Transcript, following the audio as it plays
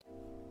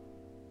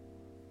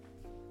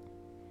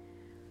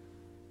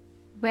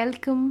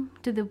Welcome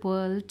to the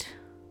world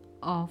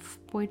of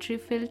Poetry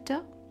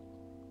Filter.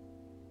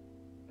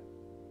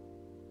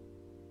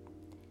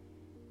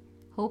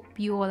 Hope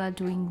you all are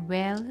doing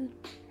well.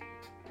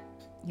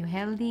 You're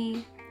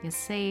healthy, you're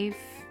safe.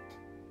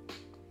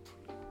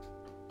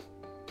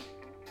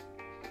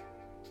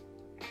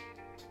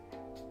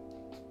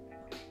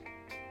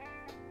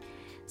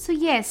 So,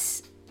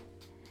 yes,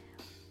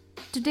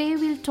 today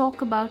we'll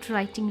talk about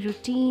writing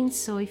routines.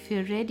 So, if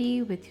you're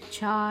ready with your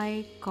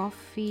chai,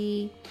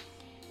 coffee,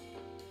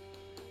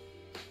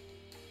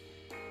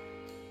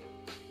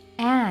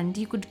 and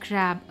you could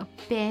grab a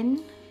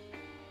pen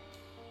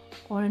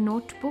or a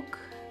notebook.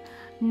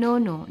 No,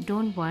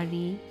 don't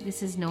worry.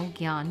 This is no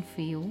gyan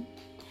for you.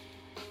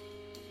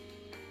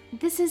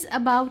 This is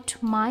about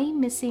my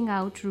missing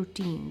out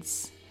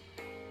routines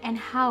and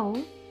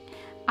how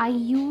I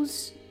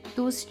use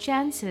those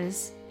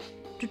chances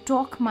to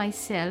talk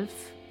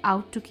myself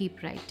out to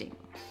keep writing.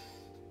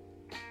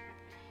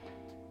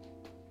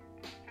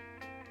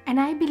 And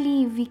I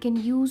believe we can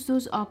use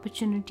those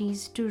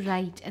opportunities to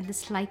write at the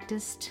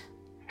slightest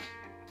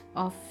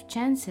of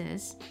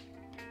chances,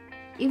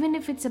 even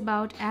if it's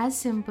about as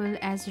simple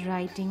as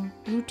writing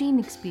routine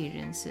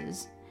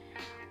experiences.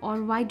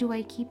 Or why do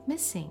I keep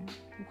missing?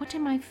 What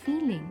am I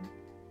feeling?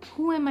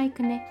 Who am I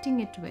connecting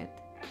it with?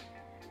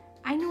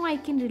 I know I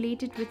can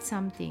relate it with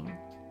something.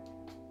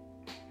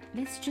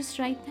 Let's just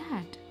write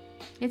that.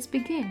 Let's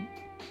begin.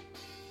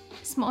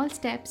 Small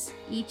steps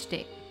each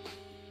day.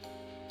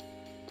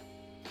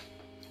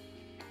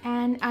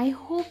 And I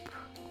hope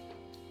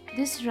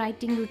this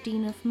writing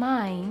routine of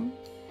mine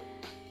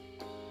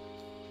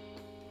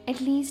at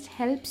least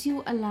helps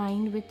you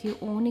align with your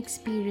own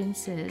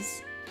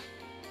experiences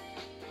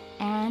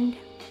and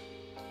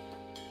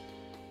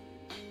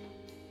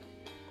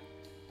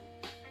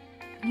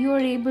you're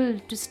able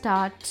to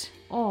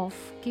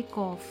kick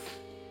off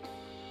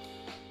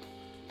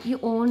your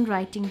own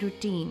writing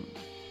routine.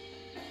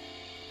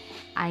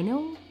 I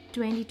know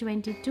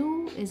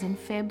 2022 is in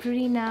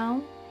February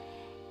now,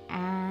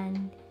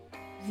 and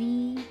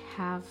we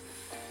have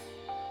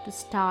to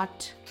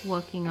start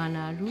working on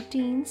our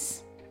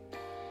routines.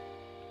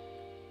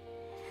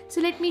 So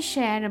let me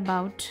share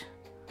about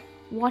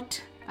what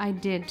I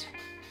did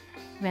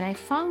when I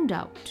found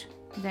out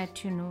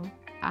that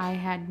I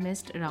had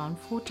missed around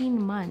 14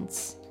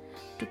 months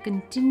to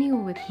continue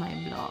with my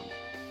blog.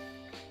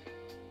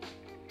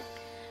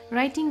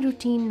 Writing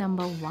routine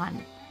number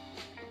 1.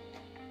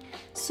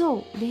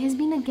 So, there has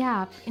been a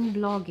gap in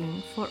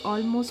blogging for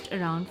almost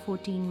around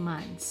 14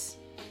 months.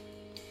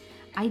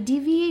 I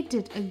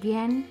deviated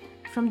again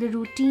from the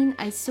routine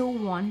I so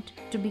want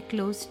to be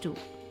close to.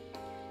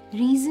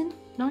 Reason?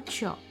 Not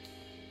sure.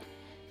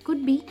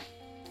 Could be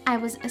I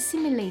was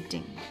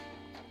assimilating.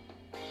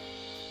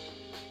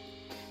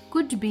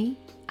 Could be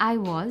I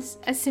was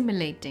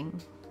assimilating.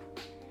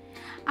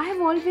 I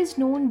have always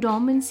known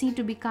dormancy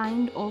to be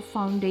kind of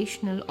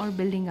foundational or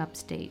building up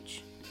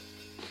stage.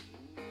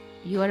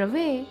 You are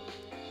away,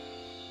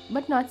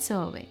 but not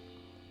so away.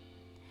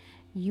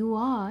 You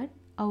are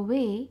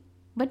away,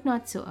 but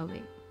not so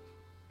away.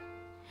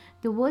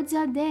 The words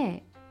are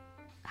there,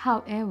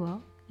 however,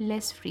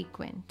 less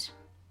frequent,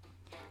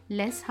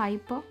 less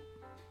hyper,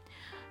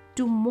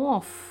 to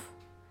morph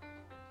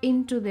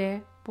into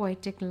their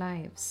poetic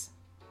lives.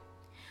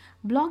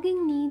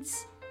 Blogging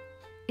needs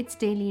its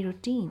daily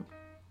routine,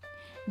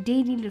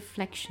 daily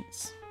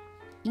reflections.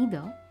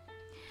 Either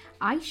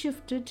I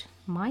shifted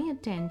my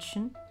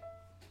attention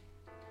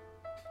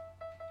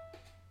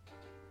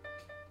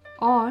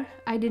or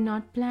I did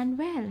not plan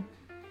well,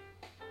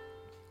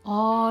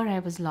 or I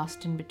was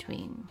lost in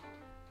between.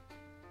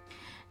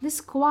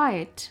 This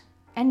quiet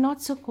and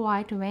not so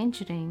quiet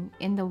venturing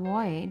in the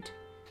void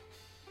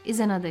is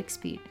another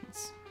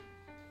experience.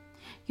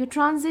 You're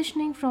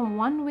transitioning from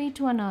one way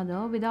to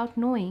another without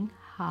knowing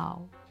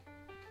how.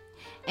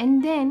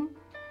 And then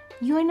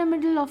you're in the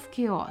middle of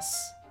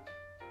chaos,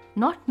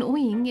 not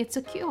knowing it's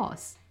a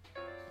chaos,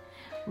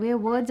 where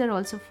words are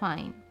also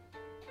fine,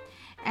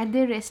 at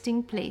their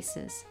resting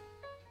places,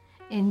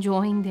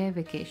 enjoying their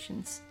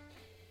vacations.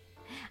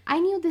 I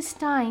knew this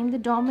time the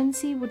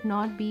dormancy would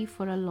not be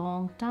for a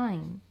long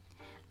time.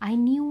 I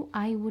knew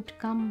I would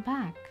come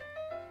back.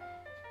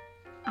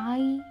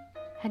 I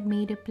had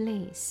made a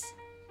place.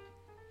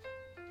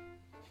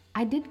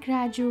 I did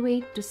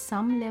graduate to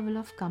some level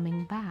of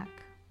coming back.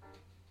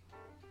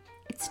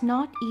 It's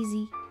not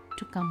easy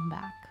to come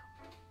back.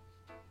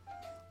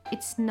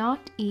 It's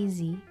not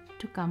easy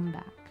to come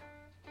back.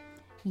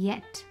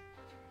 Yet,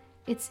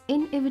 it's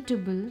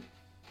inevitable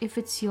if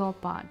it's your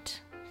part.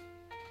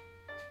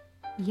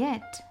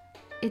 Yet,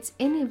 it's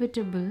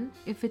inevitable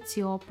if it's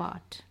your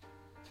part.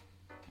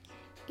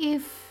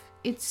 If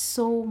it's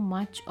so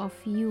much of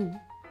you.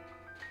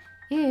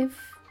 If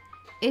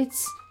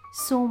it's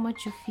so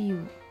much of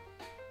you.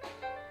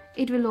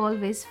 It will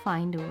always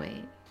find a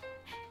way.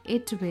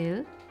 It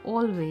will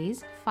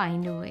always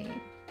find a way.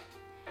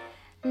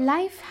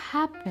 Life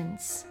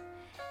happens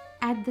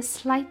at the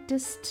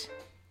slightest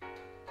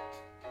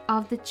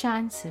of the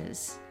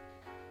chances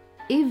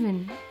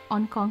even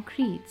on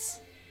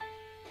concretes,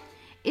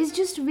 is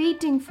just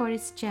waiting for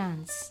its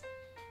chance.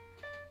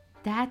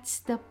 That's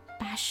the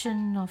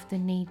passion of the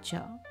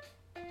nature.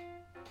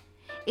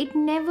 It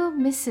never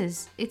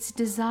misses its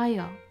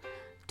desire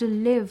to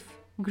live,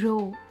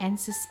 grow, and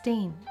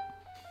sustain.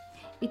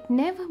 It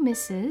never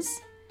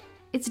misses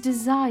its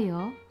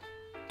desire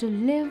to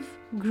live,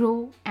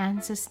 grow,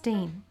 and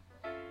sustain.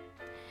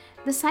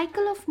 The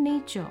cycle of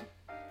nature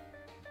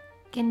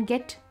can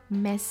get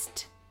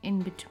messed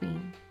in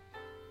between.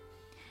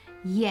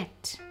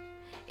 Yet,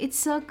 it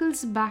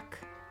circles back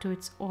to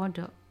its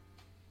order.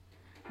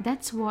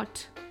 That's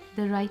what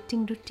the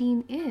writing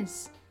routine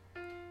is.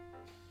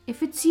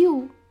 If it's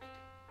you,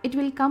 it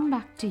will come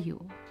back to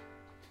you.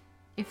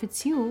 If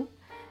it's you,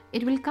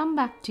 it will come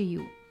back to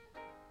you.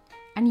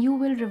 And you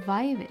will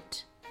revive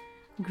it,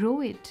 grow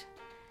it,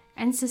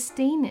 and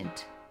sustain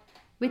it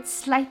with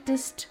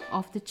slightest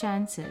of the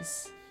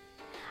chances.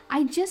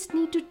 I just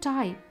need to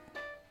type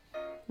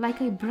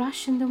like I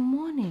brush in the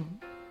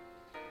morning.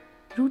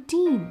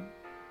 Routine.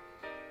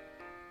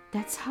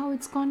 That's how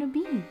it's gonna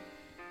be.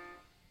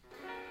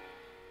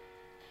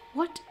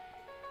 What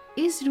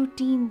is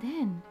routine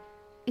then?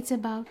 It's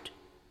about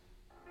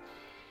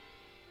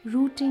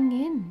rooting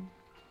in.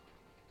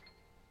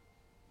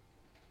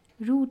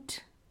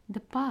 Root the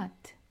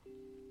path.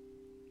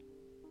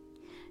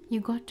 You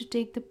got to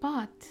take the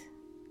path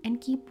and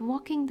keep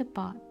walking the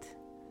path.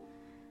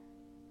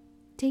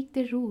 Take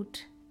the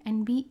root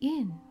and be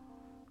in.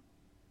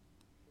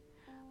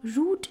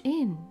 Root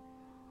in.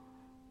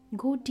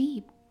 Go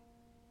deep.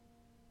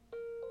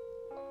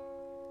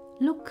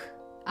 Look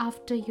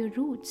after your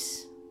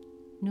roots.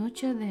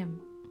 Nurture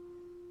them.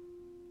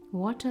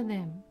 Water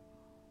them.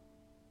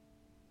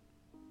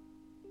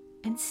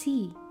 And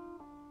see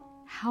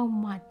how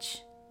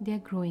much they are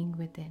growing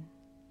within.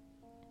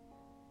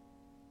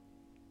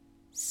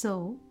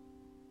 So,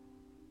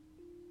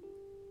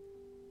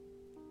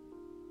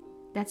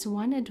 that's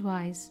one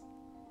advice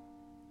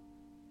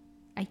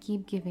I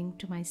keep giving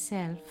to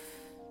myself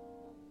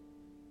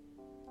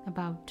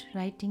about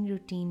writing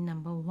routine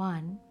number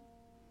 1.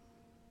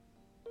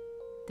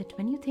 That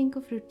when you think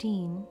of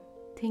routine,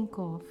 think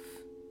of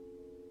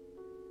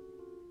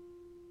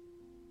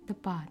the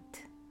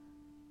path.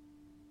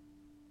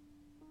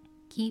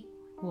 Keep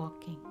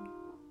walking.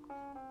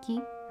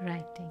 Keep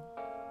writing.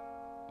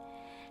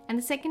 And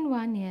the second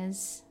one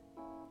is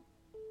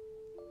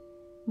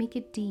make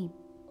it deep.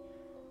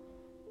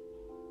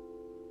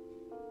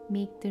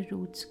 Make the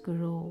roots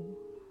grow.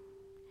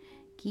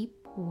 Keep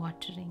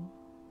watering.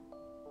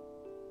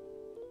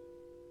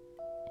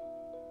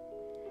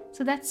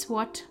 So that's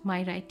what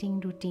my writing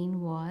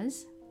routine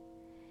was.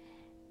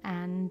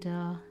 And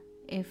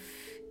if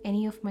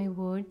any of my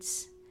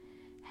words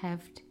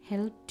have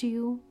helped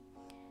you,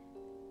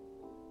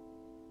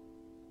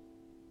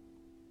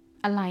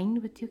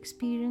 align with your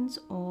experience,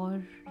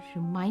 or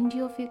remind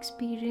you of your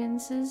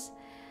experiences,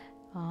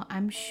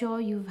 I'm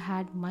sure you've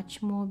had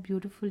much more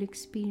beautiful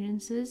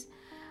experiences,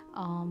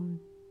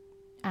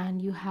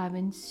 and you have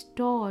in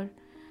store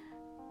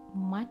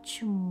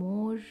much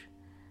more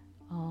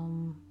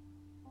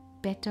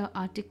better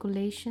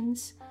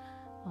articulations,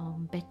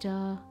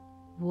 better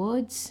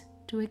words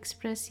to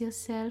express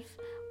yourself.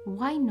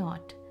 Why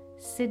not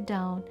sit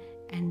down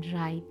and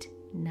write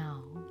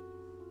now?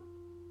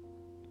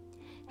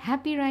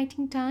 Happy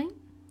writing time.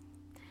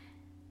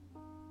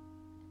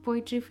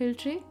 Poetry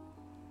Filtrate